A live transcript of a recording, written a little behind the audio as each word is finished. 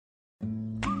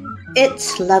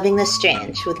It's Loving the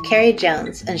Strange with Carrie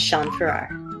Jones and Sean Farrar.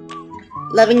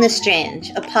 Loving the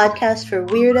Strange, a podcast for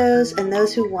weirdos and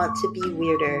those who want to be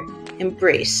weirder.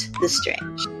 Embrace the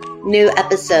strange. New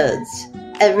episodes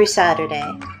every Saturday,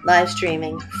 live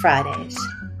streaming Fridays.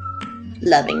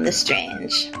 Loving the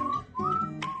Strange.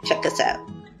 Check us out.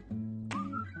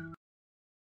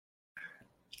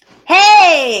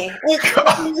 Hey! It's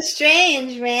Loving the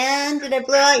Strange, man. Did I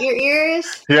blow out your ears?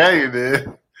 Yeah, you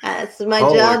did. That's my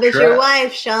job as your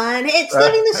wife, Sean. It's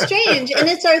Living the Strange, and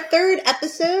it's our third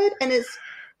episode, and it's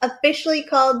officially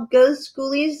called Ghosts,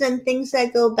 Ghoulies, and Things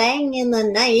That Go Bang in the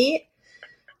Night.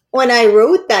 When I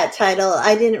wrote that title,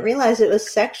 I didn't realize it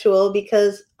was sexual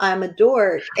because I'm a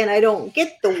dork, and I don't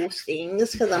get those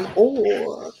things because I'm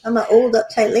old. I'm an old,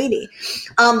 uptight lady.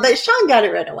 But Sean got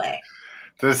it right away.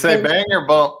 Did it say bang or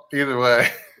bump? Either way.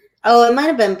 Oh, it might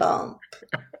have been bump.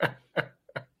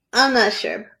 I'm not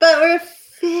sure. But we're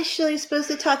officially supposed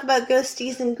to talk about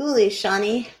Ghosties and Ghoulies,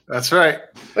 Shawnee. That's right.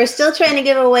 We're still trying to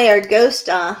give away our ghost.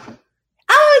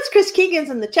 It's Chris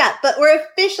Keegan's in the chat, but we're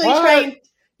officially trying.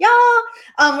 Yeah,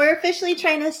 we're officially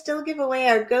trying to still give away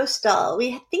our ghost doll.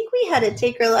 We think we had a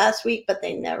taker last week, but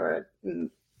they never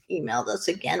emailed us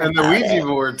again. And the Ouija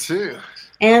board too.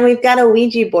 And we've got a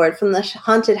Ouija board from the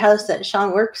haunted house that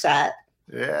Sean works at.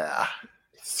 Yeah.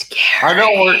 Scary. I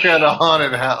don't work at a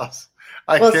haunted house.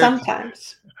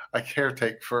 Sometimes. I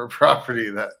caretake for a property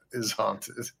that is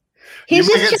haunted. He's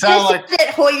just trying to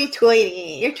sound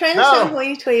hoity-toity. You're trying to sound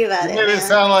hoity-toity about it. It made it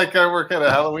sound like I work at a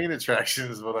Halloween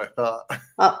attraction is what I thought.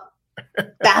 Oh,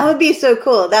 that would be so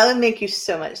cool. That would make you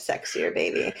so much sexier,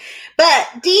 baby. But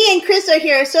Dee and Chris are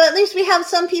here, so at least we have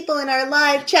some people in our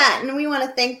live chat, and we want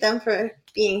to thank them for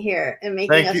being here and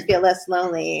making us feel less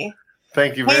lonely.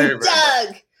 Thank you very much.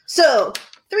 And Doug. So,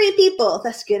 3 people.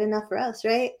 That's good enough for us,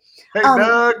 right? Hey,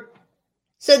 Doug.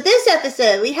 So this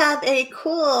episode, we have a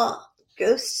cool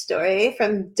ghost story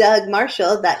from Doug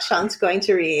Marshall that Sean's going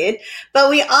to read. But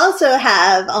we also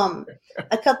have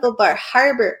a couple of Bar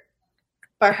Harbor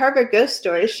ghost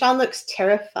stories. Sean looks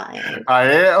terrifying. I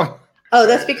am. Oh,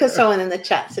 that's because someone in the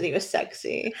chat said he was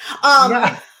sexy.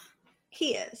 Yeah.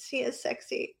 He is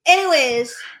sexy.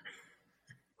 Anyways,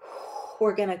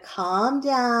 we're going to calm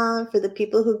down for the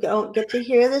people who don't get to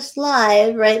hear this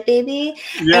live, right, baby?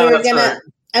 Yeah,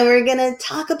 And we're going to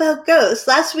talk about ghosts.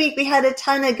 Last week, we had a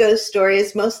ton of ghost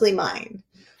stories, mostly mine,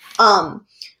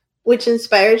 which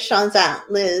inspired Sean's aunt,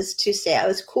 Liz, to say I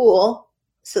was cool.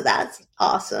 So that's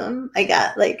awesome. I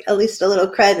got at least a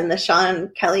little cred in the Sean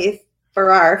Kelly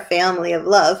Farrar family of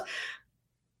love.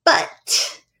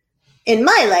 But in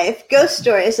my life, ghost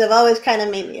stories have always kind of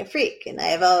made me a freak. And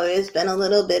I've always been a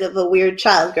little bit of a weird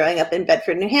child growing up in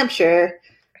Bedford, New Hampshire.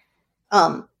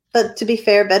 But to be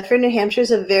fair, Bedford, New Hampshire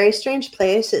is a very strange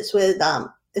place. It's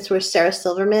where Sarah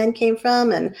Silverman came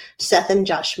from, and Seth and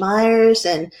Josh Myers,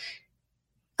 and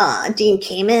Dean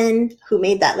Kamen, who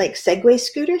made that Segway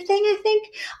scooter thing, I think.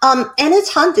 And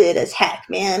it's haunted as heck,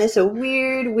 man. It's a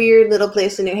weird, weird little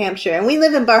place in New Hampshire. And we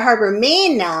live in Bar Harbor,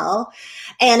 Maine now,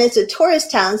 and it's a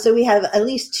tourist town. So we have at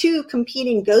least 2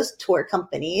 competing ghost tour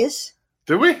companies.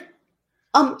 Do we?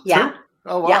 Yeah. 2?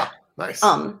 Oh wow, yeah. Nice.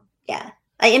 Yeah.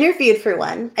 I interviewed for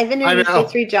one. I've interviewed for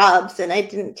 3 jobs, and I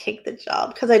didn't take the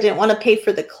job because I didn't want to pay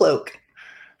for the cloak.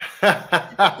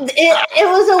 It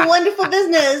was a wonderful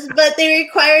business, but they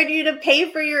required you to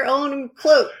pay for your own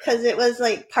cloak because it was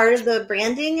part of the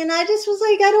branding, and I just was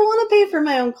I don't want to pay for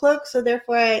my own cloak, so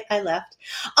therefore I left.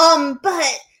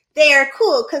 But they are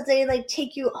cool because they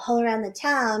take you all around the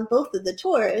town, both of the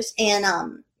tours, and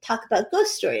talk about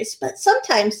ghost stories. But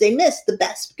sometimes they miss the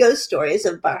best ghost stories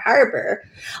of Bar Harbor,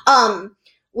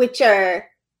 which are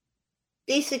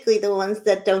basically the ones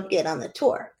that don't get on the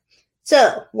tour.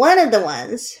 So one of the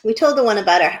ones, we told the one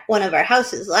about one of our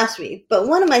houses last week, but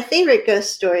one of my favorite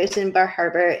ghost stories in Bar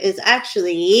Harbor is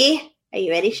actually, are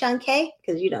you ready, Sean K?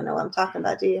 Because you don't know what I'm talking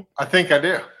about, do you? I think I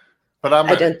do, but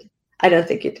I don't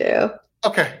think you do.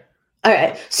 Okay. All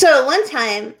right. So one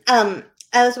time, I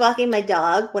was walking my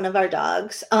dog, one of our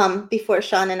dogs, before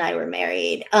Sean and I were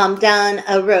married, down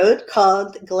a road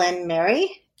called Glen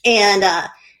Mary. And,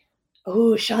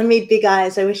 Sean made big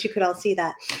eyes. I wish you could all see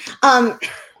that.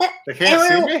 They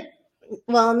can't see me?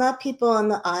 Well, not people on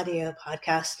the audio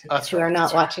podcast who are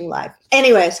not watching live.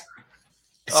 Anyways,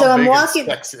 so I'm walking.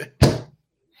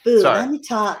 Boo, let me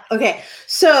talk. Okay,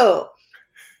 so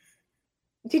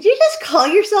did you just call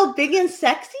yourself big and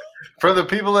sexy? For the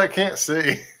people that can't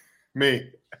see me,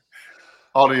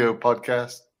 audio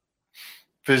podcast,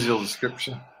 visual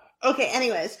description. Okay,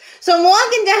 anyways. So I'm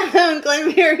walking down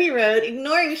Glenberry Road,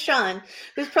 ignoring Sean,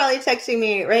 who's probably texting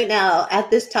me right now at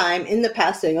this time in the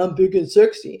past saying, I'm big and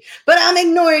sexy. But I'm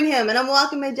ignoring him and I'm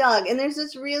walking my dog. And there's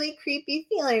this really creepy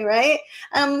feeling, right?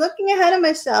 And I'm looking ahead of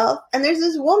myself and there's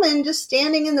this woman just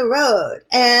standing in the road.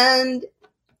 And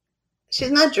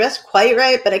she's not dressed quite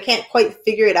right, but I can't quite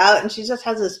figure it out. And she just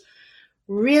has this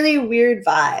really weird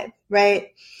vibe,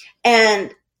 right?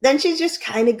 And then she's just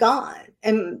kind of gone.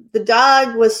 And the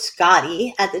dog was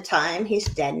Scotty at the time. He's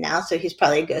dead now, so he's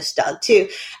probably a ghost dog too.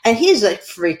 And he's like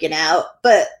freaking out.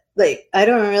 But like, I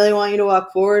don't really want you to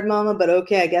walk forward, Mama, but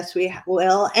okay, I guess we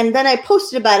will. And then I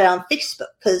posted about it on Facebook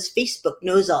because Facebook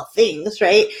knows all things,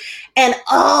 right? And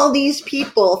all these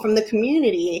people from the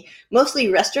community, mostly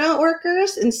restaurant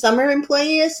workers and summer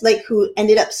employees, like who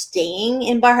ended up staying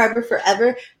in Bar Harbor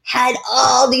forever, had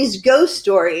all these ghost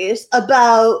stories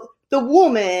about the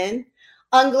woman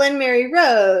on Glenmary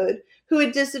Road who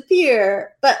would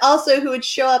disappear, but also who would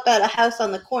show up at a house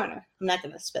on the corner. I'm not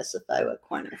going to specify what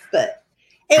corner, but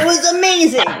it was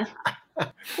amazing.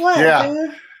 What? Yeah.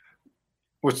 Dude?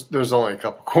 Which there's only a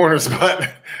couple corners,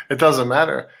 but it doesn't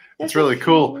matter. It's really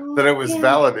cool that it was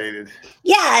validated.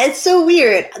 Yeah, it's so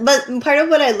weird. But part of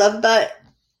what I love about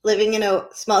living in a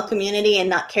small community and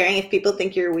not caring if people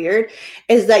think you're weird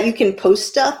is that you can post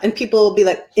stuff and people will be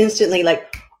like instantly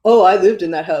like, oh, I lived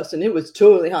in that house and it was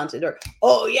totally haunted. Or,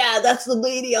 oh, yeah, that's the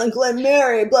lady on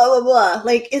Glenmary, blah, blah, blah.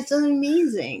 Like, it's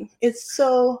amazing. It's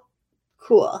so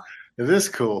cool. It is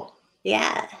cool.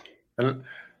 Yeah. And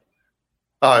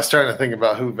I was trying to think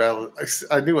about who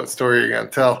validated. I knew what story you're going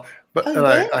to tell, but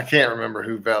I can't remember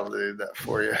who validated that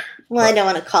for you. Well, I don't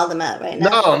want to call them out right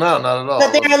now. No, not at all.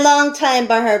 But they're a long-time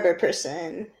Bar Harbor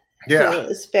person. Yeah. Who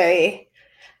was very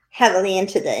heavily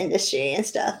into the industry and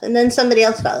stuff. And then somebody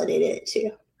else validated it too.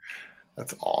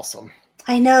 That's awesome.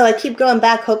 I know. I keep going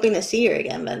back hoping to see her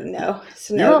again, but no. It's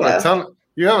no go.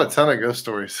 You have a ton of ghost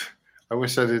stories. I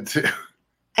wish I did too.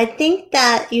 I think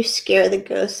that you scare the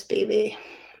ghosts, baby.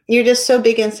 You're just so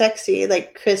big and sexy,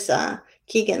 like Chris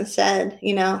Keegan said,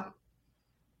 you know.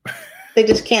 They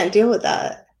just can't deal with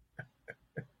that.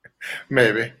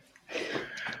 Maybe.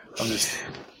 I'm just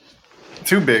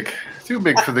too big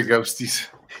for the ghosties.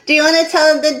 Do you want to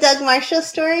tell the Doug Marshall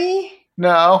story?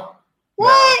 No.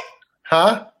 What? No.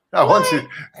 Huh? I want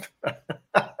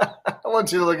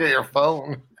you to look at your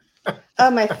phone.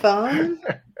 Oh, my phone?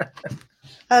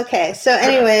 Okay, so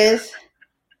anyways.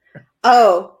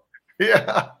 Oh.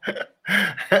 Yeah.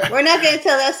 We're not going to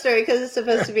tell that story because it's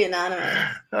supposed to be anonymous.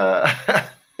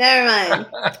 Never mind.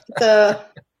 So,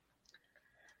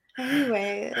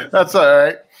 anyways. That's all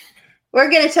right. We're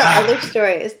going to tell other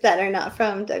stories that are not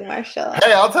from Doug Marshall.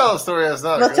 Hey, I'll tell a story that's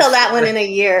not. We'll tell that one in a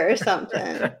year or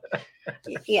something.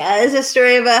 Yeah, is a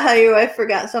story about how your wife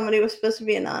forgot somebody was supposed to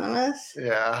be anonymous?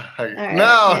 Yeah. Right,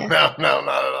 no, not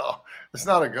at all. It's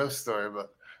not a ghost story,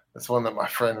 but it's one that my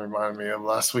friend reminded me of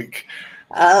last week.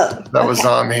 Oh. That was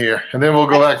on here. And then we'll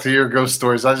go back to your ghost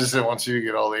stories. I just didn't want you to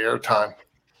get all the airtime.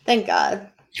 Thank God.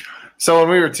 So when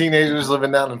we were teenagers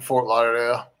living down in Fort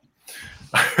Lauderdale,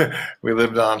 we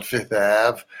lived on Fifth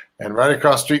Ave, and right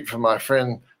across the street from my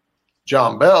friend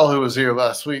John Bell, who was here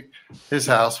last week, his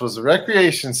house was a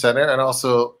recreation center and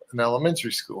also an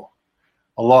elementary school,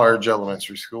 a large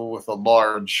elementary school with a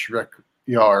large rec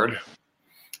yard.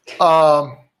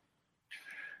 I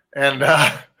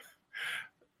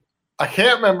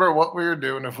can't remember what we were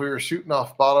doing, if we were shooting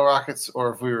off bottle rockets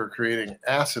or if we were creating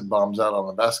acid bombs out on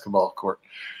the basketball court,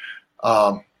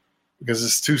 because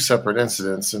it's two separate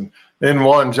incidents. And in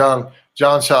one, John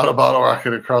shot a bottle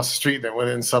rocket across the street and it went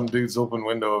in some dude's open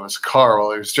window of his car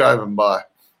while he was driving by.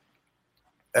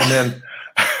 And then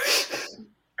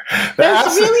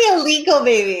that's really illegal,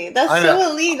 baby. That's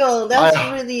so illegal. That's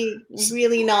really,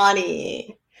 really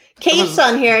naughty. Kate's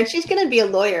on here, and she's going to be a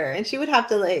lawyer, and she would have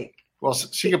to like. Well,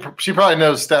 she probably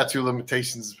knows statute of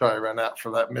limitations is probably run out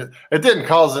for that. It didn't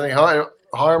cause any harm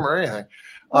or anything.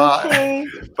 Okay.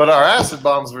 But our acid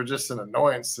bombs were just an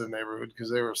annoyance to the neighborhood because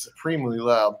they were supremely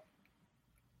loud.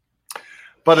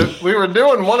 But we were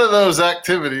doing one of those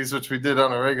activities, which we did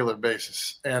on a regular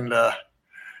basis. And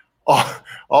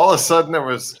all of a sudden there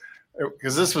was,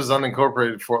 because this was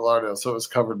unincorporated Fort Lauderdale, so it was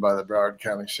covered by the Broward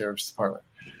County Sheriff's Department.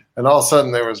 And all of a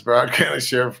sudden there was Broward County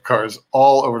Sheriff cars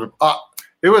all over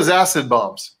it was acid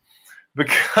bombs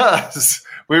because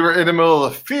we were in the middle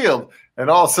of the field. And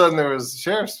all of a sudden there was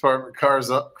Sheriff's Department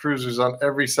cruisers on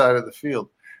every side of the field.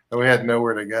 And we had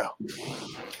nowhere to go.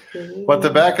 But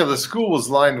the back of the school was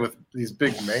lined with these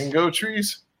big mango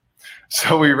trees.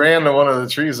 So we ran to one of the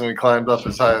trees and we climbed up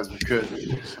as high as we could,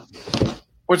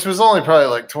 which was only probably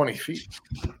like 20 feet.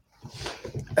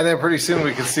 And then pretty soon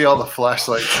we could see all the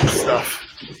flashlights and stuff.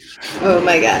 Oh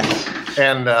my gosh.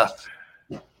 And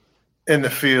in the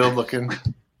field looking,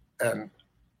 and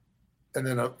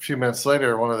then a few minutes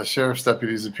later, one of the sheriff's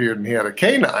deputies appeared, and he had a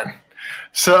canine.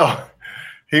 So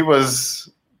he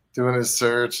was doing his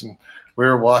search, and we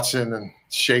were watching and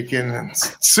shaking and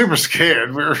super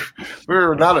scared. We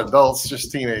were not adults,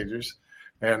 just teenagers.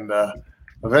 And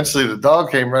eventually the dog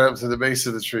came right up to the base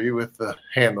of the tree with the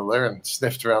handler and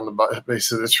sniffed around the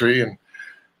base of the tree. And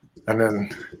then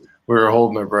we were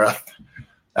holding our breath,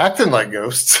 acting like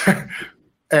ghosts.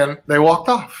 And they walked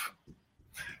off.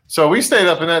 So we stayed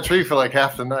up in that tree for like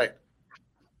half the night.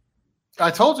 I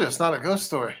told you it's not a ghost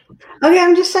story. Okay,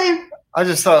 I'm just saying. I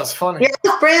just thought it was funny.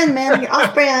 You're off brand, man. You're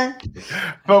off brand.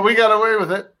 But we got away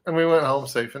with it, and we went home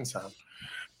safe and sound.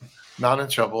 Not in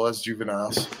trouble as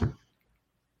juveniles.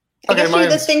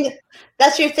 Okay,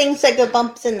 that's your things that go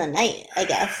bumps in the night, I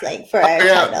guess, like for our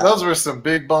title. Those were some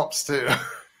big bumps too.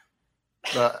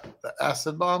 the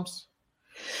acid bombs.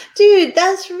 Dude,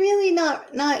 that's really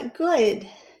not good.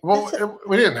 Well,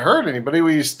 we didn't hurt anybody.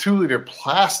 We used 2-liter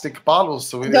plastic bottles,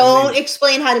 so we don't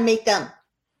explain how to make them.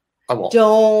 I won't.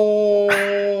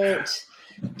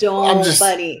 Don't,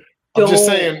 buddy. I'm just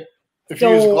saying. If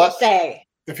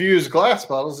you use glass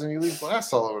bottles, then you leave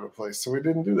glass all over the place. So we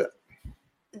didn't do that.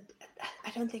 I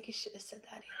don't think you should have said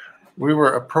that either. We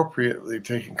were appropriately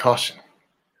taking caution.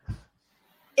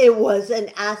 It was an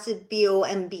acid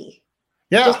BOMB.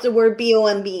 Yeah. Just the word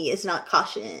BOMB is not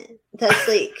caution. That's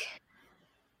like.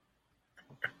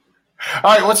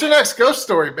 All right, what's your next ghost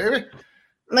story, baby?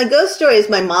 My ghost story is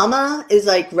my mama is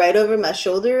like right over my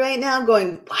shoulder right now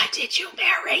going, why did you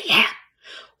marry him?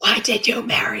 Why did you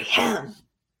marry him?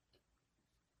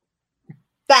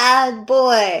 Bad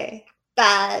boy.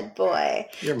 Bad boy.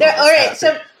 All right, happy.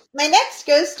 So my next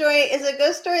ghost story is a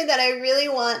ghost story that I really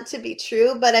want to be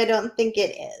true, but I don't think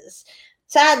it is.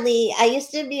 Sadly, I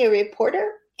used to be a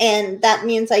reporter, and that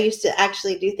means I used to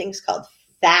actually do things called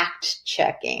fact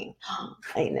checking.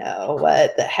 I know,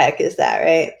 what the heck is that,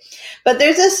 right? But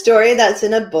there's a story that's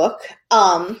in a book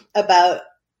about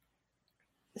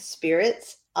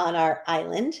spirits on our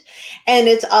island, and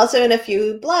it's also in a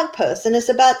few blog posts, and it's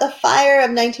about the fire of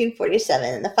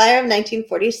 1947. And the fire of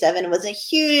 1947 was a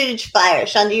huge fire.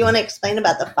 Sean, do you want to explain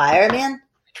about the fire, man?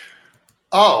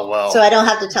 Oh, well. So I don't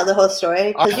have to tell the whole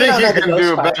story? I think you can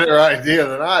do a better idea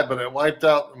than I, but it wiped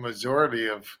out the majority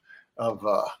of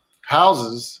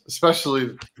houses,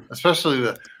 especially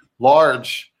the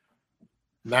large,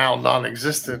 now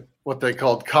non-existent, what they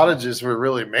called cottages were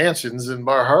really mansions in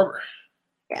Bar Harbor.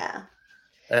 Yeah.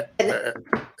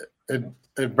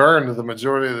 It burned the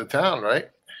majority of the town, right?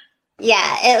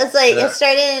 Yeah, it was like it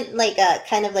started like a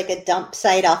kind of like a dump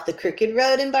site off the Crooked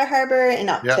Road in Bar Harbor in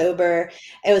October.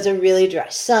 Yeah. It was a really dry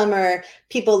summer.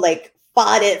 People like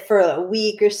fought it for a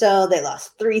week or so. They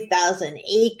lost 3,000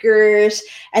 acres,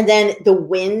 and then the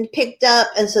wind picked up,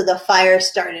 and so the fire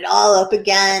started all up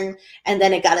again. And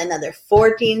then it got another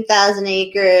 14,000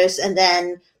 acres, and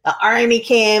then the army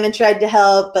came and tried to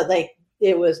help, but like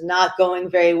it was not going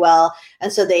very well.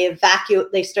 And so they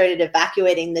started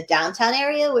evacuating the downtown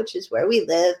area, which is where we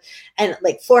live. And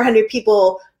like 400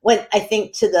 people went, I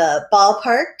think, to the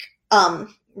ballpark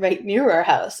right near our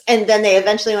house. And then they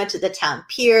eventually went to the town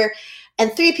pier,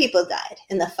 and 3 people died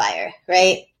in the fire,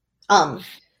 right?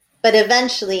 But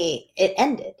eventually it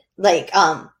ended. Like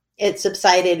it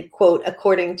subsided, quote,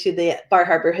 according to the Bar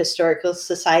Harbor Historical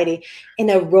Society, in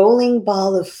a rolling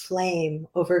ball of flame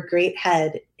over Great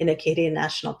Head in Acadia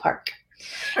National Park.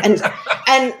 And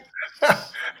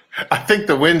I think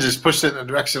the wind just pushed it in a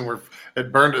direction where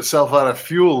it burned itself out of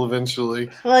fuel eventually.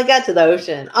 Well, it got to the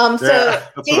ocean. So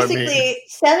basically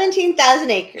 17,000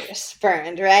 acres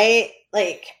burned, right?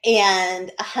 Like,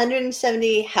 and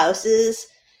 170 houses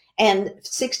and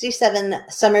 67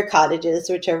 summer cottages,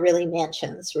 which are really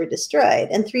mansions, were destroyed,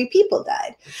 and 3 people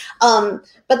died.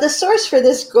 But the source for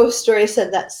this ghost story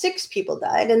said that 6 people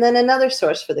died, and then another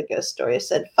source for the ghost story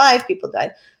said 5 people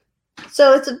died.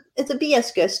 So it's a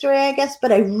BS ghost story, I guess,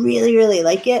 but I really, really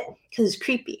like it because it's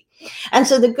creepy. And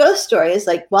so the ghost story is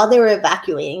like, while they were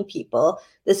evacuating people,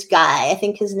 this guy, I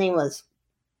think his name was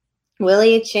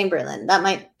Willie Chamberlain. That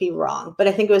might be wrong, but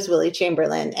I think it was Willie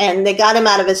Chamberlain. And they got him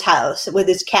out of his house with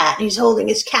his cat. And he's holding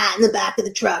his cat in the back of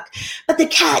the truck. But the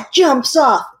cat jumps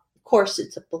off. Of course,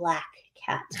 it's a black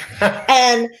cat.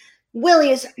 And Willie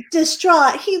is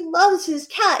distraught. He loves his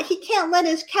cat. He can't let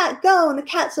his cat go. And the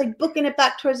cat's like booking it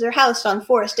back towards their house on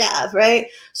Forest Ave, right?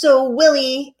 So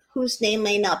Willie whose name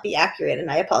may not be accurate,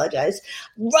 and I apologize,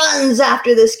 runs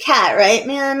after this cat, right,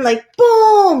 man? Like,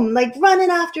 boom, like running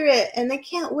after it. And they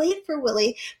can't wait for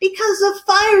Willie because the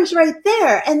fire's right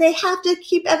there. And they have to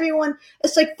keep everyone,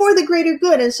 it's like for the greater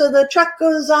good. And so the truck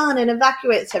goes on and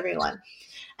evacuates everyone.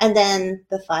 And then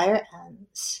the fire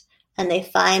ends. And they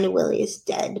find Willie's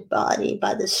dead body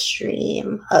by the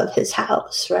stream of his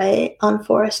house, right, on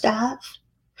Forest Ave.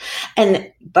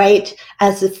 And right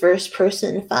as the first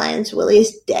person finds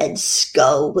Willie's dead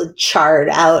skull with charred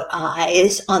out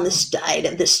eyes on the side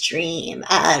of the stream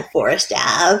at Forest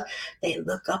Ave, they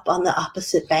look up on the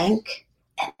opposite bank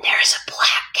and there's a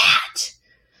black cat.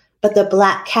 But the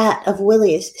black cat of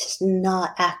Willie's is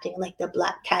not acting like the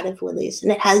black cat of Willie's.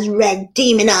 And it has red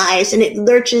demon eyes and it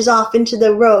lurches off into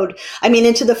the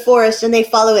into the forest, and they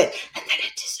follow it and then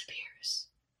it disappears.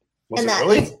 Was it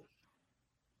Willie?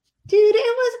 Dude,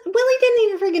 Willie didn't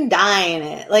even freaking die in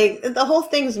it. Like, the whole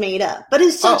thing's made up. But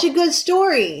it's such a good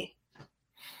story.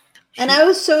 And I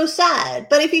was so sad.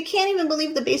 But if you can't even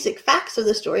believe the basic facts of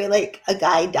the story, like a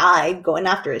guy died going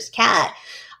after his cat,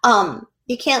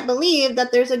 you can't believe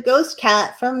that there's a ghost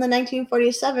cat from the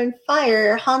 1947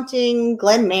 fire haunting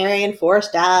Glen Mary and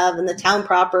Forest Ave and the town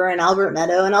proper and Albert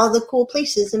Meadow and all the cool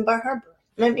places in Bar Harbor.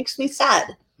 And it makes me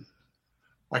sad.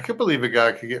 I could believe a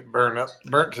guy could get burnt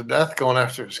to death going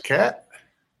after his cat.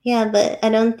 Yeah, but I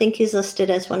don't think he's listed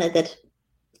as one of the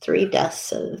 3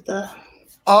 deaths of the...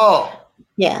 Oh.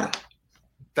 Yeah.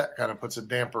 That kind of puts a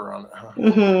damper on it, huh?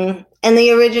 Mm-hmm. And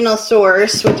the original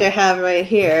source, which I have right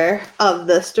here, of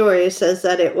the story says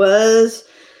that it was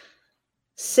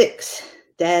 6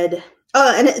 dead.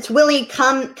 Oh, and it's Willie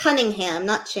Cunningham,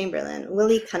 not Chamberlain.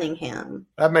 Willie Cunningham.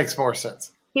 That makes more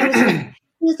sense. He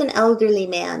was an elderly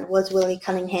man, was Willie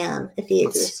Cunningham, if he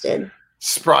existed.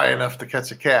 Spry enough to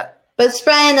catch a cat. But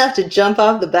spry enough to jump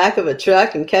off the back of a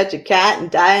truck and catch a cat and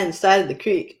die inside of the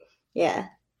creek. Yeah,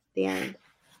 the end.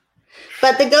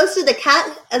 But the ghost of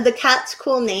the cat's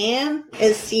cool name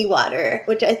is Seawater,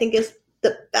 which I think is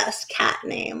the best cat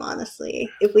name, honestly.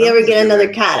 If we ever get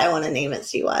another cat, I want to name it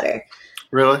Seawater.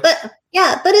 Really? But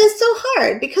it's so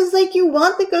hard because, like, you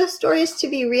want the ghost stories to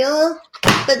be real,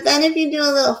 but then if you do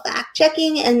a little fact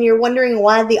checking and you're wondering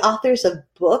why the authors of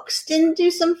books didn't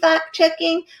do some fact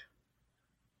checking,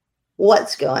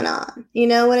 what's going on? You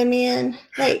know what I mean?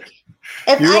 Like,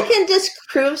 if I can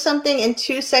disprove something in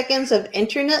 2 seconds of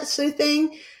internet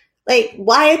sleuthing, like,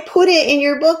 why put it in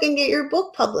your book and get your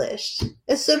book published?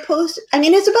 It's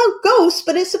about ghosts,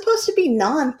 but it's supposed to be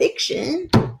nonfiction.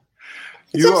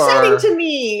 It's upsetting to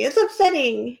me. It's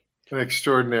upsetting. An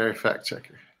extraordinary fact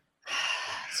checker.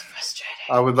 It's frustrating.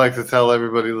 I would like to tell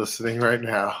everybody listening right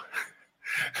now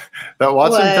that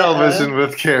watching television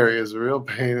with Carrie is a real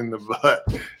pain in the butt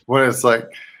when it's like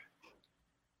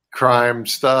crime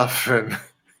stuff, and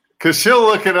because she'll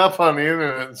look it up on the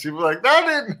internet and she'll be like, that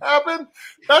didn't happen.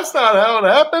 That's not how it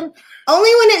happened. Only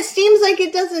when it seems like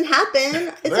it doesn't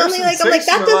happen. It's only like, I'm like,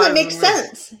 that doesn't make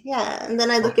sense. Yeah. And then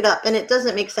I look it up and it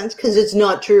doesn't make sense because it's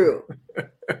not true.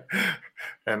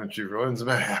 Energy ruins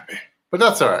my happy. But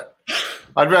that's all right.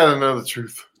 I'd rather know the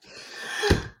truth.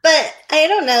 But I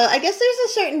don't know. I guess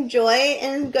there's a certain joy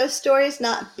in ghost stories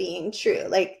not being true.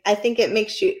 Like, I think it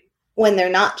makes you, when they're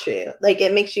not true, like,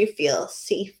 it makes you feel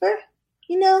safer.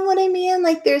 You know what I mean?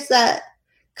 Like, there's that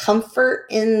comfort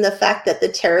in the fact that the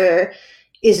terror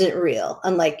isn't real,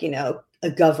 unlike, a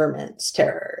government's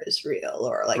terror is real,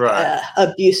 or like a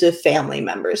abusive family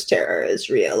member's terror is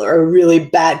real, or a really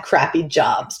bad, crappy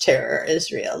job's terror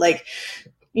is real. Like,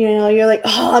 you're like,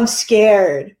 oh, I'm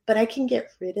scared, but I can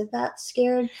get rid of that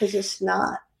scared because it's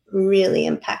not really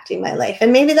impacting my life.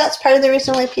 And maybe that's part of the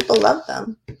reason why people love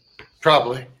them.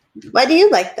 Probably. Why do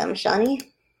you like them, Shawnee?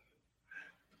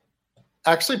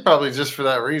 Actually, probably just for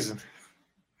that reason.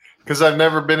 Because I've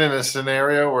never been in a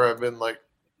scenario where I've been like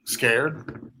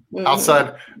scared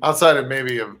outside of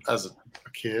maybe as a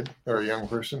kid or a young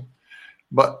person.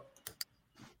 But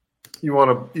you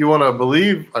want to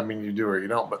believe. I mean, you do or you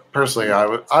don't. But personally, I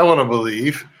want to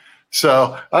believe.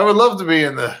 So I would love to be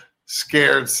in the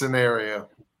scared scenario.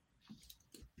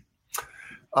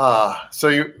 So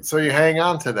you hang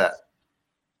on to that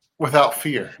without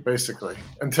fear, basically,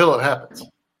 until it happens,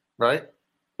 right?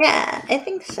 Yeah, I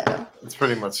think so. It's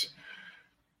pretty much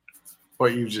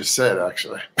what you just said,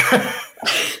 actually.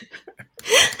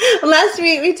 Last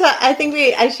week we talked.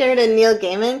 I shared a Neil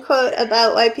Gaiman quote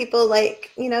about why people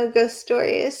like ghost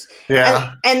stories.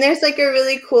 Yeah. And there's like a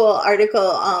really cool article.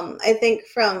 I think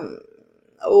from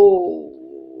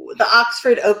the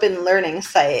Oxford Open Learning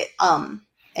site. And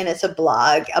it's a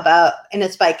blog and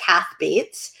it's by Kath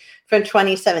Bates from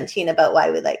 2017 about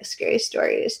why we like scary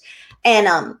stories.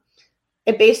 And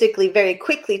it basically very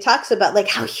quickly talks about like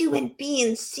how human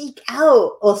beings seek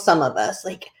out, well, some of us,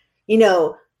 like, you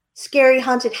know, scary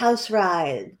haunted house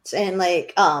rides and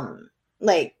like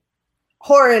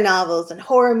horror novels and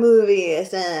horror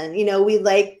movies, and you know, we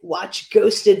like watch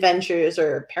ghost adventures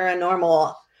or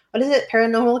paranormal, what is it,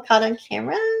 paranormal caught on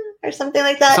camera or something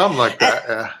like that, something like that,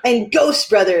 yeah. And Ghost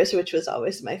Brothers, which was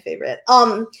always my favorite.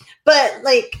 But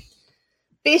like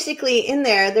basically in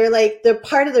there, they're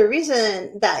part of the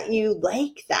reason that you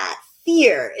like that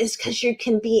fear is because you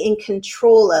can be in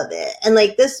control of it. And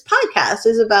like this podcast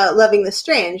is about loving the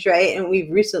strange, right? And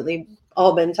we've recently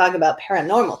all been talking about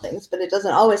paranormal things, but it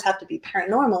doesn't always have to be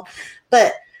paranormal.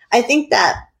 But I think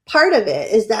that part of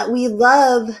it is that we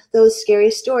love those scary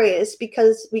stories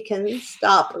because we can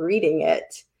stop reading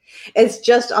it. It's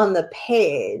just on the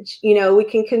page. You know, we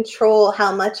can control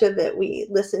how much of it we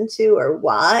listen to or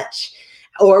watch,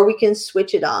 or we can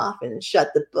switch it off and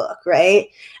shut the book, right?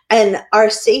 And our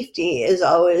safety is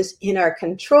always in our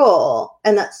control.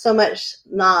 And that's so much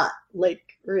not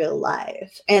like real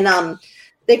life. And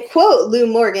they quote Lou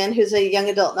Morgan, who's a young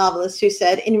adult novelist, who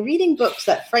said, "In reading books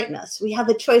that frighten us, we have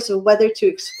a choice of whether to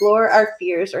explore our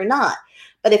fears or not.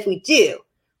 But if we do,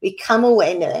 we come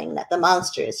away knowing that the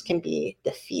monsters can be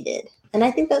defeated." And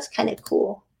I think that's kind of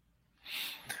cool.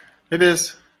 It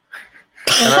is.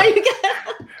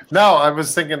 No, I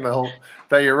was thinking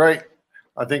that you're right.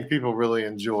 I think people really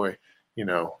enjoy, you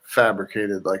know,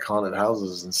 fabricated like haunted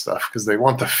houses and stuff because they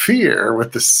want the fear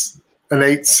with this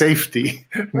innate safety,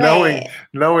 right.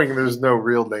 knowing there's no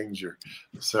real danger.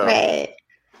 So, right.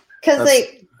 Because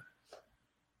like,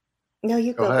 no,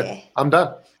 you go ahead. Bay. I'm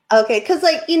done. Okay, because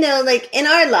like, you know, like in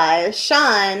our lives,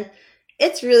 Sean,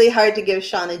 it's really hard to give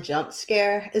Sean a jump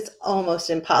scare. It's almost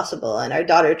impossible. And our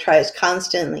daughter tries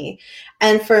constantly.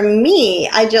 And for me,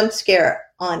 I jump scare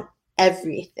on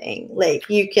everything. Like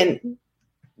you can,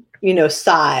 you know,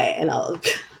 sigh and I'll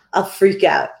freak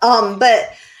out.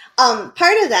 But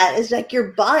part of that is like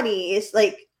your body is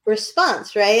like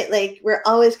response, right? Like we're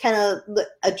always kind of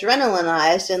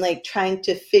adrenalinized and like trying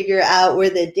to figure out where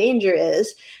the danger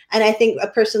is. And I think a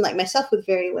person like myself with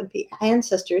very wimpy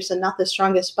ancestors and not the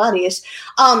strongest bodies,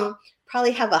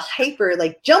 probably have a hyper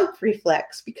like jump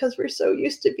reflex because we're so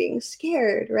used to being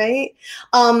scared, right?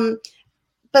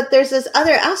 But there's this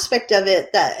other aspect of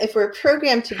it that if we're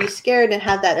programmed to be scared and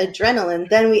have that adrenaline,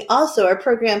 then we also are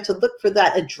programmed to look for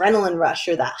that adrenaline rush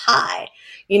or that high,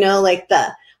 you know, like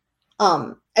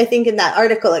I think in that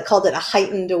article, it called it a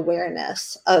heightened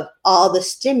awareness of all the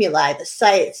stimuli, the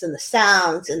sights and the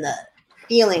sounds and the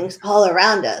feelings all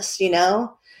around us, you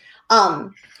know?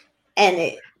 And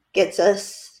it gets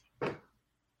us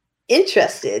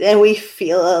interested and we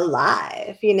feel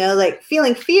alive, you know, like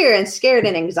feeling fear and scared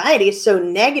and anxiety is so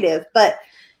negative. But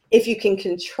if you can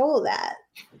control that,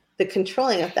 the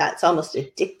controlling of that's almost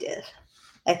addictive,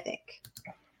 I think.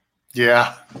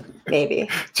 Yeah. Maybe.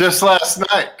 Just last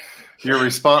night, your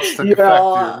response took effect, do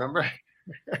you remember?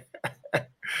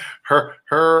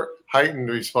 Her heightened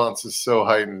response is so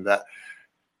heightened that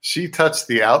she touched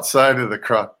the outside of the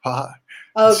crock pot.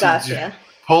 Oh, gosh, yeah.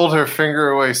 Pulled her finger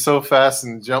away so fast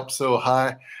and jumped so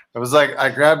high. It was like I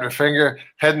grabbed her finger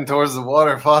heading towards the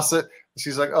water faucet. And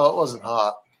she's like, "Oh, it wasn't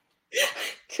hot.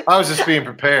 I was just being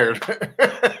prepared."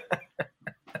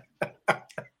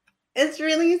 It's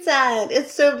really sad.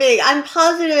 It's so big. I'm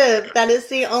positive that is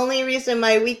the only reason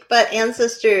my weak butt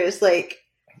ancestors like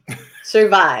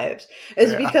survived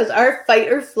is because our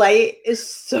fight or flight is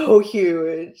so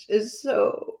huge. It's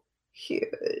so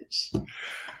huge.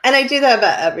 And I do that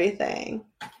about everything.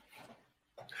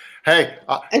 Hey.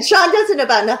 And Sean does it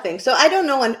about nothing. So I don't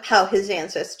know how his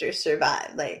ancestors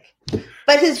survived. Like,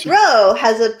 but his bro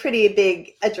has a pretty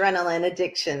big adrenaline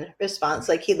addiction response.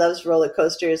 Like he loves roller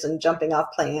coasters and jumping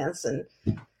off planes and,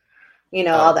 you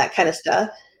know, all that kind of stuff.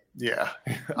 Yeah,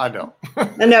 I don't.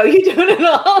 No, you don't at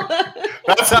all.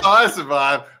 That's how I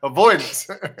survive. Avoidance.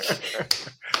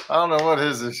 I don't know what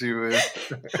his issue is.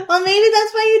 Well, maybe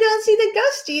that's why you don't see the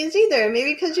ghosties either.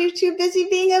 Maybe because you're too busy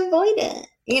being avoidant,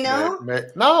 you know?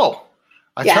 No.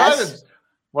 I try to,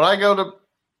 when I go to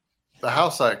the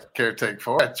house I caretake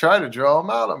for, I try to draw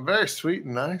them out. I'm very sweet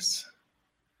and nice.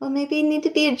 Well, maybe you need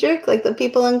to be a jerk like the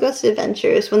people on Ghost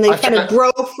Adventures when they kind of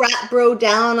frat bro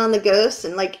down on the ghosts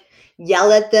and like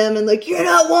yell at them and like, "You're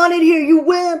not wanted here, you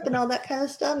wimp," and all that kind of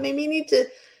stuff. Maybe you need to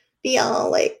be all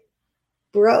like,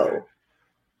 bro.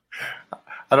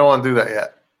 I don't want to do that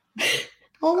yet.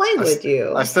 Well, why would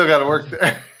you? I still got to work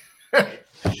there.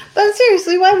 But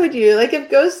seriously, why would you? Like, if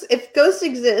ghosts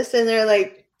exist and they're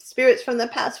like spirits from the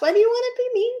past, why do you want to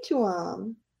be mean to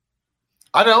them?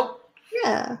 I don't.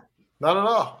 Yeah. Not at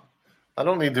all. I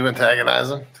don't need to antagonize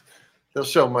them. They'll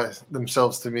show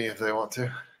themselves to me if they want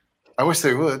to. I wish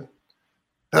they would.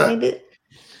 Maybe. A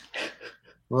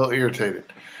little irritated.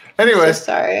 Anyways, So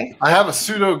sorry. I have a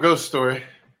pseudo ghost story.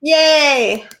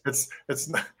 Yay! It's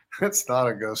not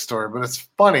a ghost story, but it's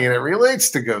funny and it relates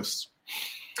to ghosts.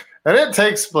 And it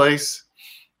takes place,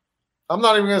 I'm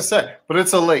not even going to say, but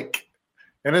it's a lake.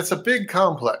 And it's a big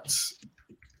complex.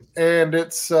 And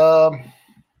it's we'll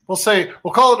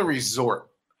call it a resort.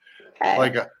 Okay.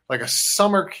 Like a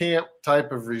summer camp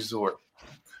type of resort.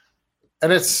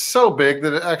 And it's so big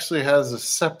that it actually has a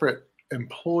separate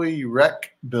employee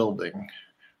rec building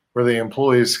where the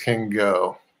employees can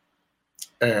go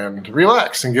and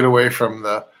relax and get away from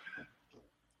the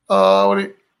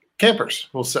campers,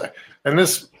 we'll say. And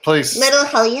this place, Little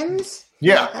hellions.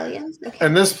 Yeah. Little hellions? Okay.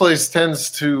 And this place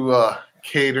tends to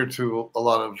cater to a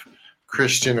lot of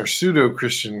Christian or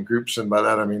pseudo-Christian groups, and by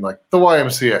that I mean like the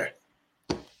YMCA.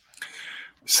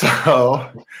 So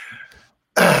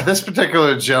this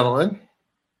particular gentleman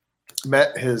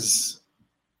met his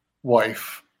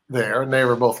wife there, and they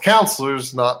were both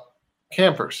counselors, not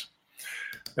campers.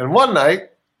 And one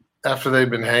night, after they'd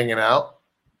been hanging out,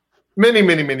 many,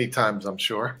 many, many times, I'm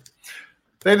sure,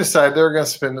 they decided they were going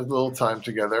to spend a little time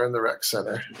together in the rec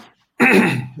center.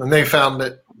 And they found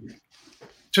it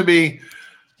to be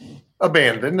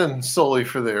abandoned and solely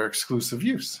for their exclusive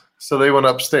use. So they went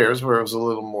upstairs where it was a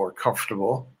little more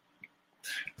comfortable.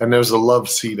 And there's a love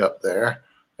seat up there.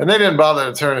 And they didn't bother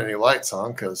to turn any lights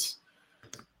on because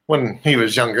when he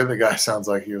was younger, the guy sounds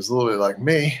like he was a little bit like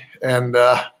me. And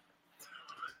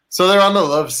so they're on the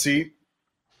love seat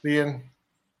being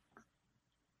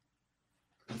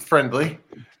friendly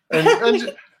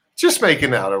and just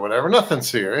making out or whatever, nothing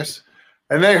serious.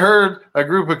 And they heard a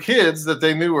group of kids that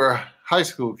they knew were high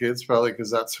school kids, probably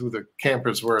because that's who the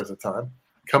campers were at the time,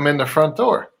 come in the front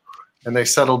door. And they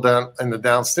settled down in the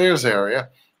downstairs area,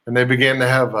 and they began to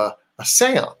have a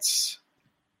seance.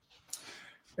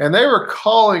 And they were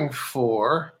calling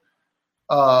for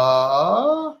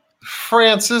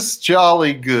Francis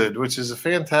Jolly Good, which is a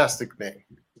fantastic name.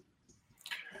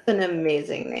 An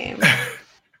amazing name.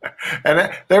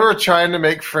 And they were trying to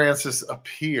make Francis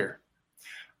appear.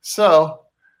 So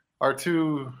our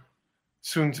two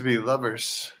soon-to-be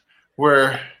lovers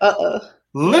were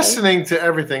listening to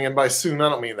everything. And by soon, I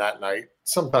don't mean that night,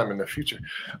 sometime in the future.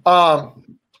 And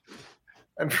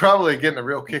probably getting a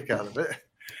real kick out of it.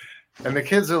 And the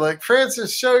kids are like,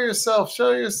 Francis, show yourself,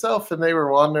 show yourself. And they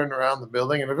were wandering around the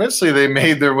building. And eventually they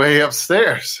made their way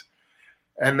upstairs.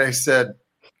 And they said,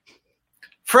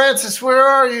 Francis, where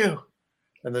are you?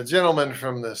 And the gentleman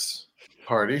from this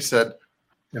party said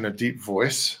in a deep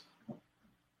voice,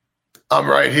 I'm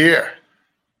right here.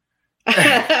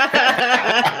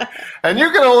 And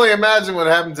you can only imagine what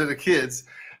happened to the kids.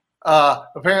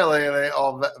 Apparently, they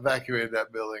all evacuated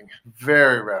that building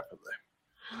very rapidly.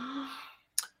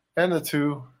 And the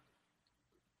two,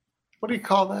 what do you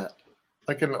call that?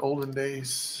 Like in the olden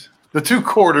days? The two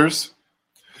quarters.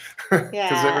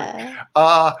 Yeah.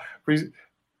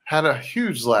 Had a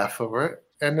huge laugh over it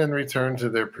and then returned to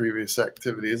their previous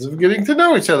activities of getting to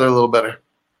know each other a little better.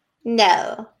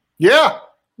 No. Yeah.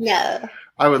 No.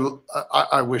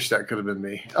 I wish that could have been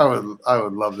me. I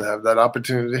would love to have that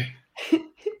opportunity.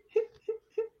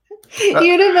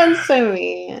 You'd have been so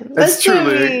mean. It's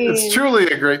truly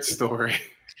a great story.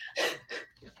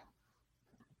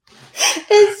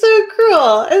 It's so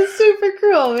cruel. It's super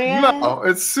cruel, man. No,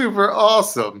 it's super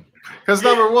awesome. Because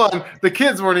number one, the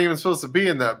kids weren't even supposed to be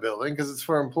in that building because it's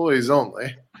for employees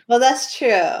only. Well, that's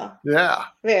true. Yeah.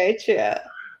 Very true.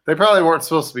 They probably weren't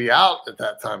supposed to be out at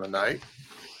that time of night.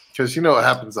 Because you know what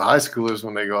happens to high schoolers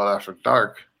when they go out after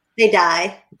dark. They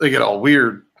die. They get all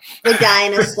weird. They die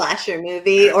in a slasher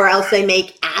movie, or else they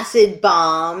make acid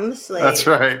bombs. Like, that's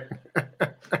right.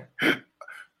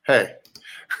 Hey.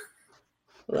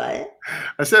 What?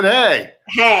 I said, hey.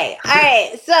 Hey. All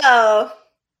right. So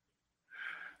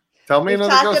tell me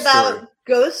another ghost story. We've talked about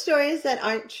ghost stories that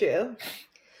aren't true.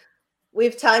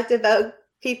 We've talked about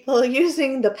people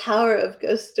using the power of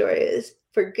ghost stories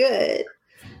for good.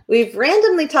 We've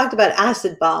randomly talked about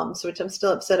acid bombs, which I'm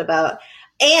still upset about.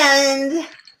 And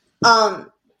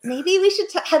maybe we should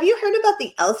have you heard about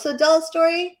the Elsa doll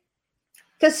story?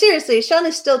 Because seriously, Sean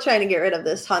is still trying to get rid of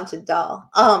this haunted doll.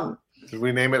 Did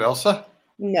we name it Elsa?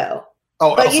 No.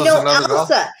 Oh, but Elsa's you know another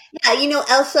Elsa. doll? Yeah, you know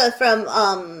Elsa from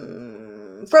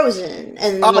Frozen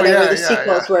and whatever the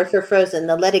sequels were for Frozen,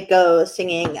 the Let It Go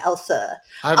singing Elsa.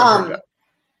 I haven't heard that.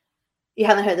 You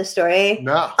haven't heard the story?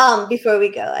 No. Before we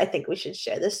go, I think we should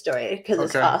share this story because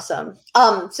it's awesome.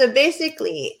 So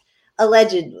basically,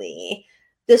 allegedly,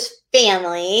 this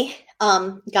family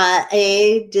got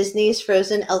a Disney's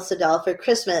Frozen Elsa doll for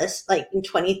Christmas, like in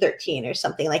 2013 or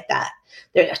something like that.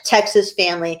 They're a Texas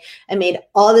family and made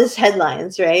all these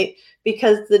headlines, right?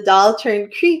 Because the doll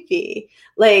turned creepy.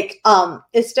 Like,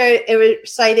 it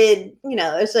recited,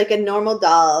 it's like a normal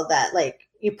doll that like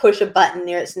you push a button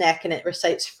near its neck and it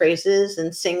recites phrases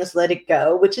and sings Let It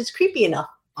Go, which is creepy enough,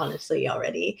 honestly,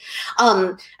 already.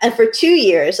 And for 2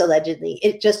 years, allegedly,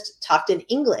 it just talked in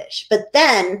English. But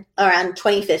then around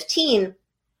 2015,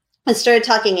 it started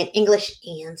talking in English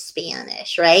and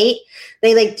Spanish, right?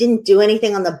 They like didn't do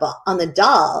anything on the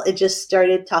doll. It just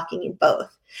started talking in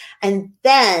both. And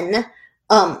then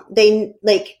they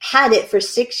like had it for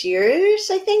 6 years,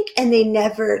 I think, and they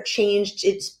never changed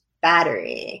its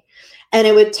battery. And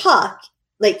it would talk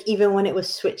like even when it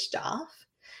was switched off,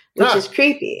 which is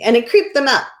creepy. And it creeped them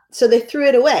out. So they threw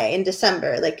it away in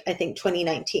December, like I think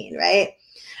 2019, right?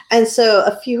 And so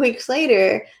a few weeks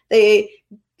later, they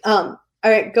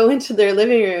go into their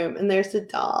living room and there's a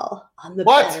doll on the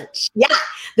bench. Yeah,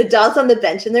 the doll's on the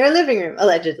bench in their living room,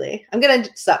 allegedly. I'm going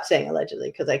to stop saying allegedly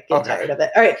because I get tired of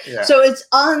it. All right. Yeah. So it's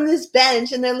on this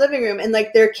bench in their living room and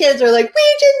like their kids are like,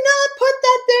 we did not put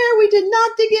that there. We did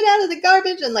not dig it out of the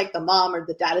garbage. And like the mom or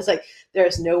the dad is like,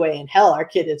 there's no way in hell our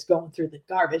kid is going through the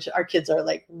garbage. Our kids are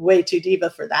like way too diva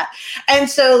for that. And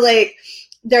so like,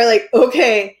 they're like,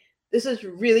 okay, this is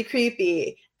really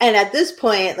creepy. And at this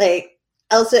point, like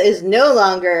Elsa is no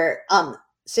longer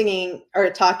singing or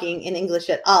talking in English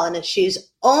at all, and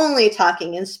she's only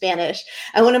talking in Spanish.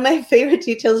 And one of my favorite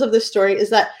details of the story is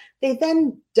that they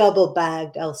then double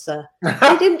bagged Elsa.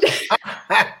 They didn't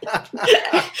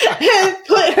and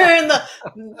put her in the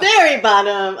very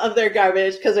bottom of their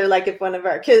garbage because they're like, if one of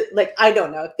our kids, like, I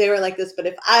don't know if they were like this, but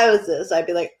if I was this, I'd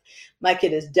be like, my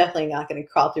kid is definitely not going to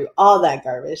crawl through all that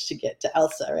garbage to get to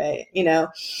Elsa, right?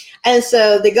 And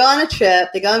so they go on a trip,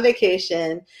 they go on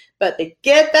vacation, but they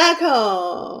get back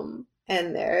home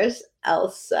and there's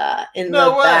Elsa in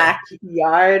the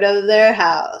backyard of their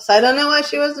house. I don't know why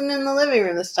she wasn't in the living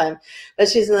room this time, but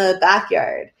she's in the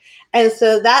backyard. And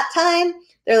so that time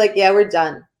they're like, yeah, we're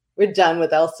done. We're done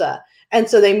with Elsa. And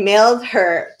so they mailed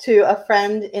her to a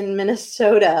friend in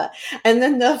Minnesota. And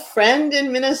then the friend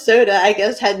in Minnesota, I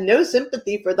guess, had no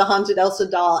sympathy for the haunted Elsa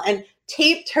doll and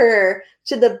taped her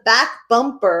to the back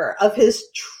bumper of his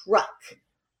truck.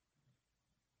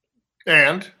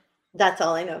 And? That's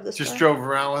all I know of this. Just drove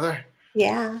around with her?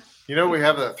 Yeah. We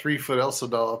have that 3-foot Elsa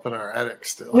doll up in our attic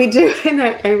still. We do. And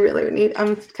I really need,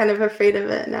 I'm kind of afraid of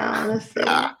it now, honestly.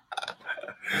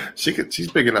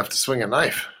 She's big enough to swing a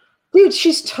knife. Dude,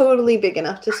 she's totally big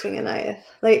enough to swing a knife.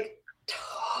 Like,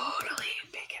 totally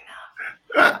big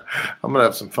enough. I'm going to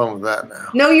have some fun with that now.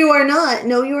 No, you are not.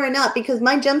 No, you are not. Because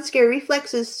my jump scare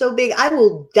reflex is so big. I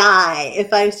will die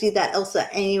if I see that Elsa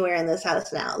anywhere in this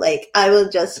house now. Like, I will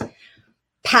just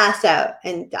pass out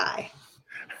and die.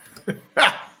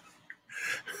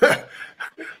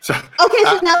 So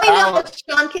now we know that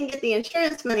Sean can get the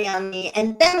insurance money on me.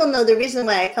 And then we'll know the reason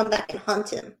why I come back and haunt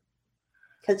him.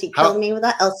 Because he killed me with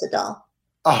that Elsa doll.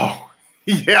 Oh,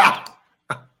 yeah.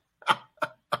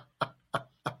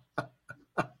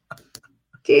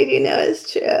 Dude,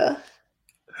 it's true.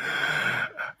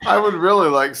 I would really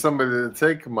like somebody to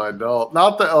take my doll.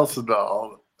 Not the Elsa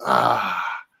doll.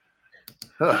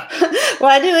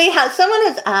 Why do we have... Someone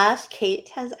has asked, Kate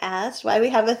has asked, why we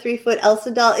have a 3-foot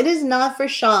Elsa doll. It is not for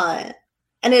Sean.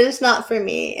 And it is not for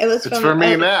me. It's for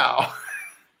me now.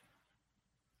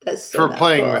 That's so for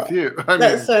playing cool. with you.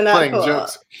 That's so not playing cool.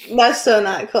 Jokes. That's so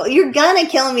not cool. You're gonna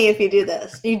kill me if you do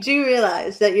this. You do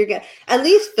realize that you're gonna at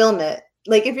least film it.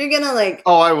 Like if you're gonna like.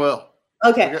 Oh, I will.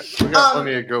 Okay. We got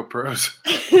plenty of GoPros.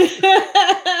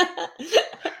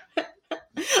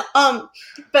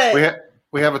 But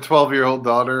we have a 12-year-old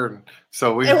daughter, and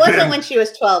so it wasn't when she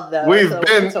was 12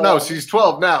 though. She's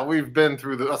 12 now. We've been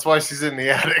through that's why she's in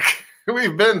the attic.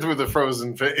 We've been through the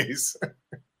Frozen phase.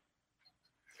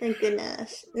 Thank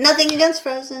goodness. Nothing against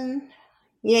Frozen.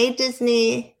 Yay,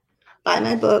 Disney. Buy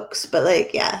my books. But,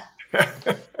 like, yeah.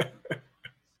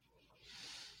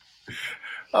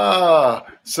 So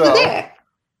there.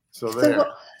 So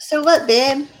what,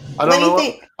 babe? What do you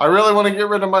think? I really want to get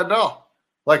rid of my doll.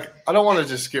 Like, I don't want to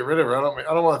just get rid of her. I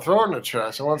don't want to throw her in the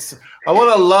trash. I want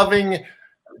a loving,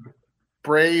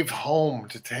 brave home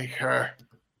to take her.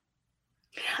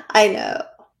 I know.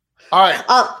 All right.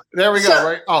 There we go,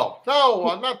 right? Oh,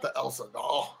 no, not the Elsa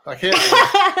doll. I can't.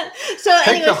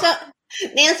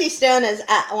 Nancy Stone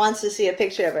wants to see a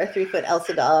picture of our 3-foot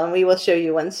Elsa doll, and we will show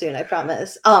you one soon, I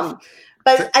promise. But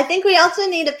I think we also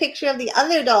need a picture of the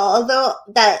other doll, although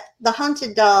the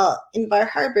haunted doll in Bar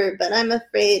Harbor, but I'm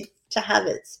afraid to have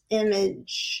its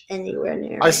image anywhere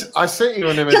near I sent you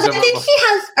an image. Because I think she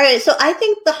has. All right, so I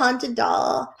think the haunted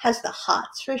doll has the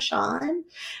hots for Sean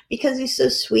because he's so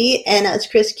sweet, and as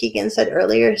Chris Keegan said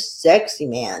earlier, sexy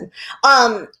man.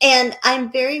 And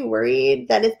I'm very worried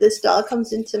that if this doll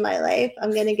comes into my life,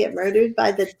 I'm going to get murdered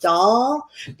by the doll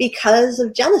because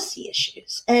of jealousy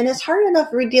issues, and it's hard enough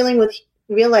we're dealing with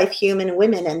real life human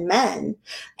women and men,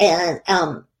 and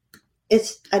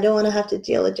I don't want to have to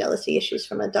deal with jealousy issues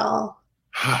from a doll.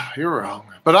 You're wrong,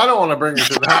 but I don't want to bring her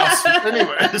to the house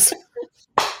anyways.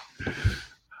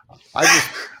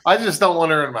 I just don't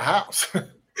want her in my house.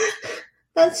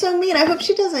 That's so mean. I hope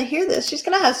she doesn't hear this. She's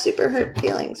gonna have super hurt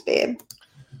feelings, babe.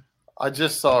 I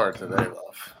just saw her today,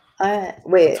 love.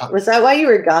 Wait, was that why you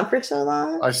were gone for so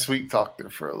long? I sweet talked her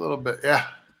for a little bit. Yeah.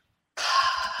 Oh,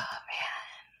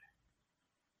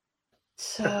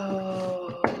 man.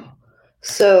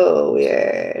 So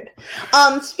weird.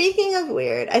 Speaking of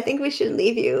weird, I think we should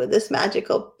leave you with this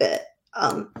magical bit.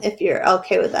 If you're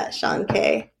okay with that, Sean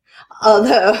K.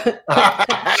 Although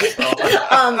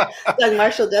Doug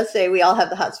Marshall does say we all have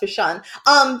the hots for Sean.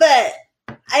 But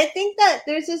I think that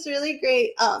there's this really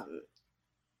great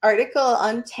article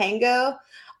on Tango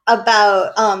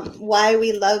about why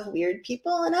we love weird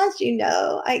people. And as you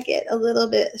know, I get a little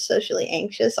bit socially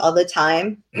anxious all the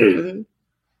time.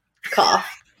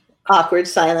 Cough. Awkward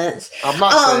silence. I'm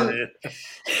not saying it.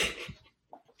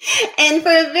 And for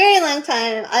a very long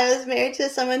time, I was married to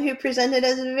someone who presented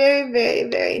as very, very,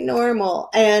 very normal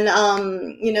and,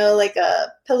 like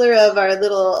a pillar of our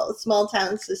little small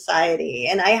town society.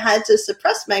 And I had to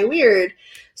suppress my weird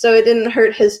so it didn't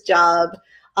hurt his job.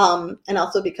 And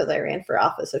also because I ran for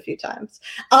office a few times.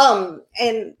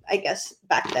 And I guess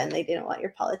back then they didn't want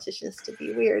your politicians to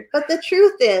be weird. But the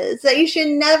truth is that you should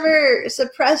never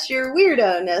suppress your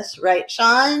weirdo-ness, right,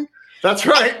 Sean? That's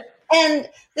right. And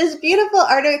this beautiful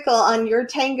article on Your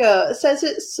Tango says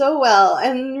it so well.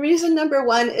 And reason number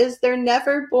one is they're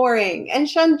never boring. And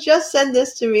Sean just said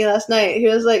this to me last night. He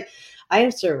was like, I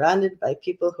am surrounded by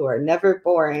people who are never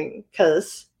boring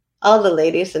because all the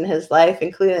ladies in his life,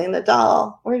 including the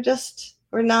doll, we're weird,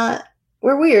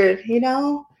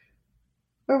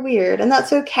 We're weird, and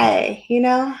that's okay,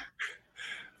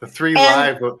 The three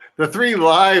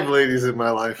live ladies in my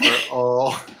life are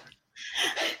all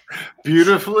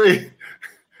beautifully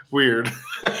weird.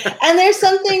 And there's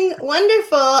something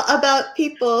wonderful about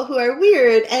people who are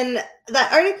weird, and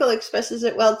that article expresses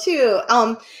it well too.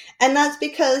 And that's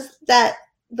because that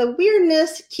the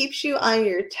weirdness keeps you on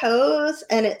your toes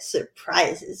and it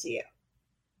surprises you.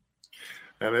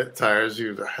 And it tires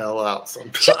you the hell out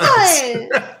sometimes. John!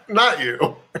 Not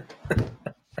you.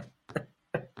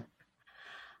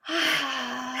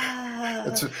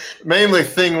 It's mainly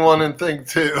thing one and thing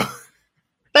two.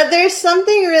 But there's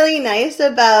something really nice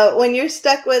about when you're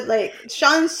stuck with, like,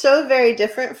 Sean's so very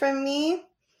different from me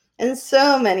in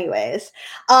so many ways.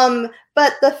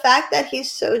 But the fact that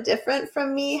he's so different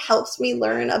from me helps me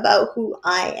learn about who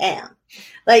I am.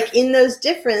 Like, in those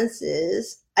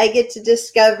differences, I get to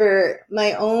discover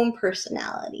my own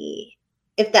personality,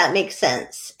 if that makes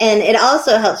sense. And it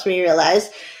also helps me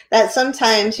realize that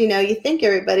sometimes, you think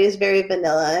everybody is very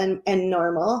vanilla and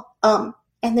normal,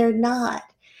 and they're not.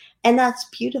 And that's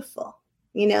beautiful,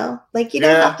 Like, you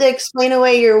don't have to explain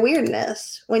away your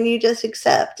weirdness when you just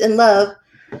accept and love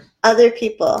other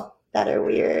people that are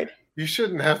weird. You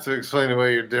shouldn't have to explain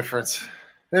away your difference.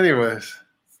 Anyways.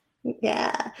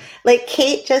 Yeah. Like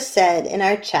Kate just said in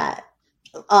our chat,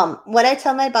 what I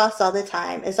tell my boss all the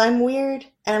time is I'm weird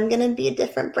and I'm going to be a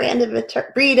different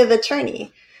breed of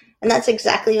attorney. And that's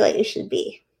exactly what you should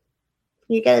be.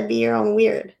 You got to be your own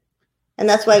weird. And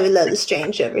that's why we love the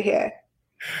strange over here.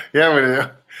 Yeah, we do.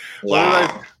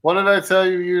 Yeah. What did I tell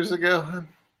you years ago?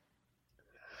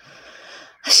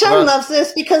 Sean loves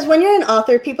this because when you're an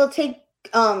author, people take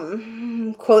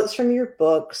quotes from your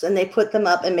books and they put them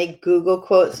up and make Google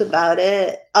quotes about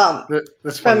it.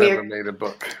 This one never made a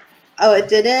book. Oh, it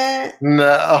didn't?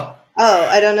 No. Oh,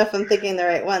 I don't know if I'm thinking the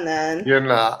right one then. You're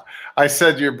not. I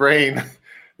said your brain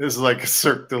is like a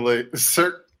Cirque du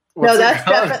No,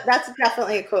 that's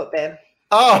definitely a quote, babe.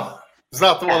 Oh, it's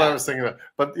not the one I was thinking of.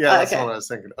 But yeah, that's the one I was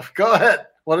thinking of. Go ahead.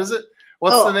 What is it?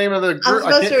 What's the name of the group?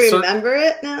 I'm supposed to remember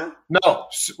it now? No.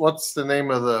 What's the name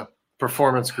of the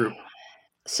performance group?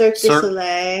 Cirque du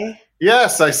Soleil.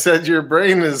 Yes, I said your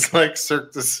brain is like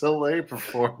Cirque du Soleil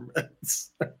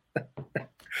performance.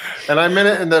 And I meant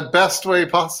it in the best way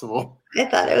possible. I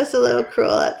thought it was a little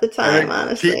cruel at the time,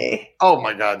 honestly. Oh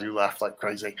my God, you laughed like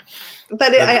crazy.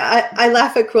 But I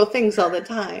laugh at cruel things all the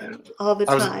time. All the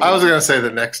time. I was going to say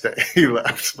the next day he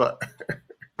laughed, but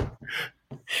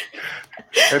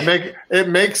It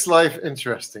makes life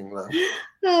interesting, though.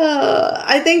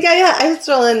 I think I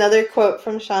stole another quote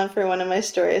from Sean for one of my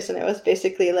stories, and it was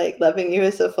basically like loving you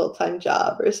is a full-time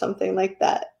job or something like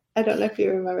that. I don't know if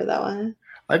you remember that one.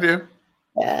 I do.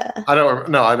 Yeah. I don't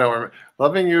remember.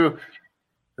 Loving you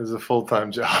is a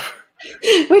full-time job.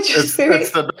 Which is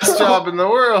it's the best job in the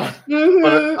world. Mm-hmm,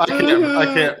 But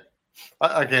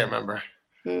I can't remember.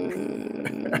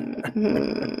 Mm-hmm.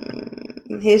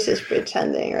 He's just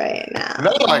pretending right now.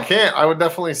 No, I can't. I would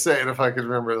definitely say it if I could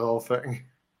remember the whole thing.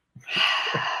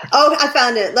 Oh, I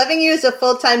found it. Loving you is a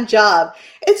full-time job.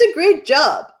 It's a great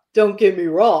job. Don't get me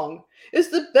wrong. It's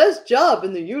the best job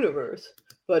in the universe,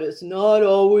 but it's not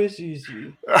always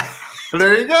easy.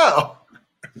 There you go.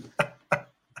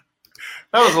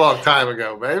 That was a long time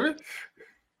ago, baby.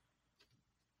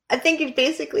 I think you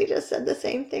basically just said the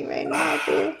same thing right now,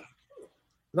 dude.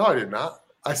 No, I did not.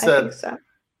 I said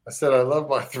I love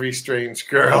my 3 strange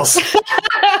girls.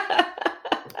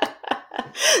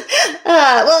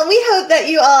 Well, we hope that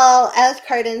you all, as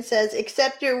Cardin says,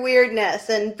 accept your weirdness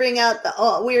and bring out the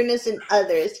weirdness in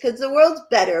others, because the world's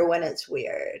better when it's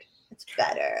weird. It's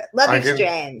better. Love is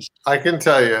strange. I can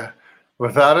tell you,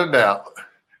 without a doubt,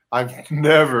 I've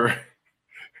never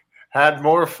had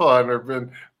more fun or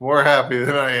been more happy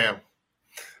than I am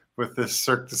with this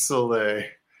Cirque du Soleil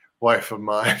wife of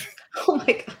mine. Oh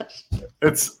my gosh.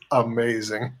 It's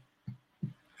amazing.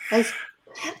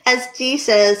 As Dee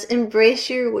says, embrace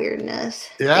your weirdness.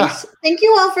 Yeah. Thank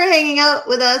you all for hanging out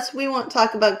with us. We won't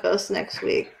talk about ghosts next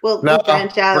week. We'll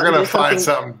branch out. We're gonna find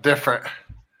something different,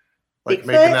 like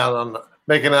making out on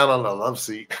the love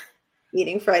seat,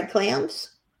 eating fried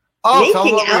clams. Oh,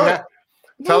 making out.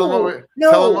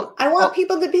 I want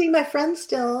people to be my friends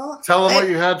still. Tell them what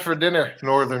you had for dinner,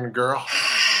 Northern girl.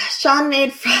 Sean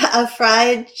made a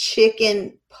fried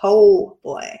chicken po'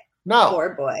 boy. No.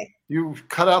 Poor boy. You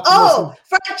cut out the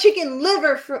fried chicken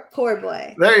liver for poor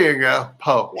boy. There you go.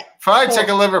 Po. Yeah. Fried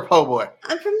chicken liver po' boy.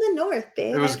 I'm from the north,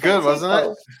 babe. It was good, wasn't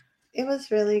it? It was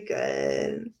really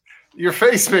good. Your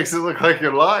face makes it look like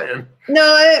you're lying.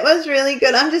 No, it was really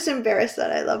good. I'm just embarrassed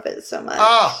that I love it so much.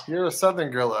 Oh, you're a Southern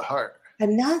girl at heart.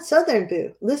 I'm not Southern,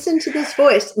 boo. Listen to this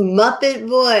voice. Muppet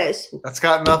voice. That's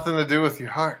got nothing to do with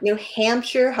your heart. New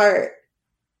Hampshire heart.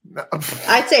 No.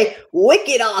 I'd say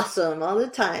wicked awesome all the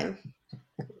time.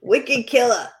 Wicked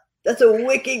killer. That's a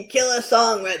wicked killer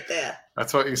song right there.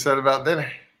 That's what you said about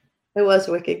dinner. It was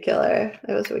wicked killer.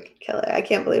 I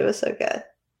can't believe it was so good.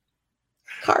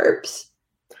 Carbs.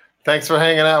 Thanks for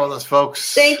hanging out with us,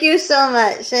 folks. Thank you so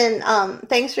much. And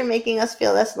thanks for making us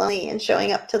feel less lonely and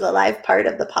showing up to the live part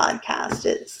of the podcast.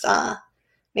 It's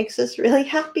makes us really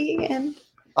happy. And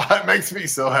it makes me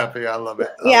so happy. I love it.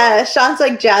 Sean's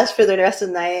like jazzed for the rest of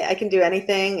the night. I can do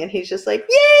anything. And he's just like,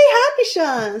 yay, happy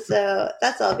Sean. So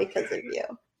that's all because of you.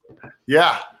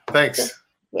 Yeah, thanks. So,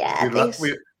 thanks.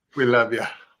 We love you.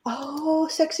 Oh,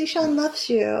 sexy Sean loves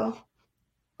you.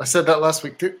 I said that last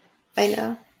week, too. I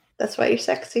know. That's why you're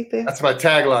sexy, boo. That's my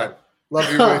tagline.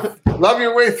 Love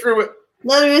your way through it.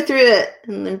 Love your way through it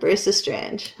and embrace the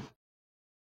strange.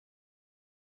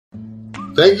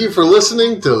 Thank you for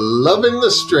listening to Loving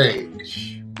the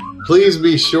Strange. Please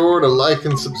be sure to like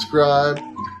and subscribe.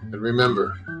 And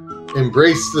remember,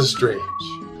 embrace the strange.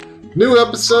 New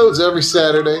episodes every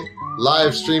Saturday,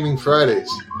 live streaming Fridays.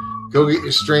 Go get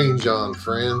your strange on,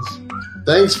 friends.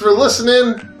 Thanks for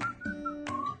listening.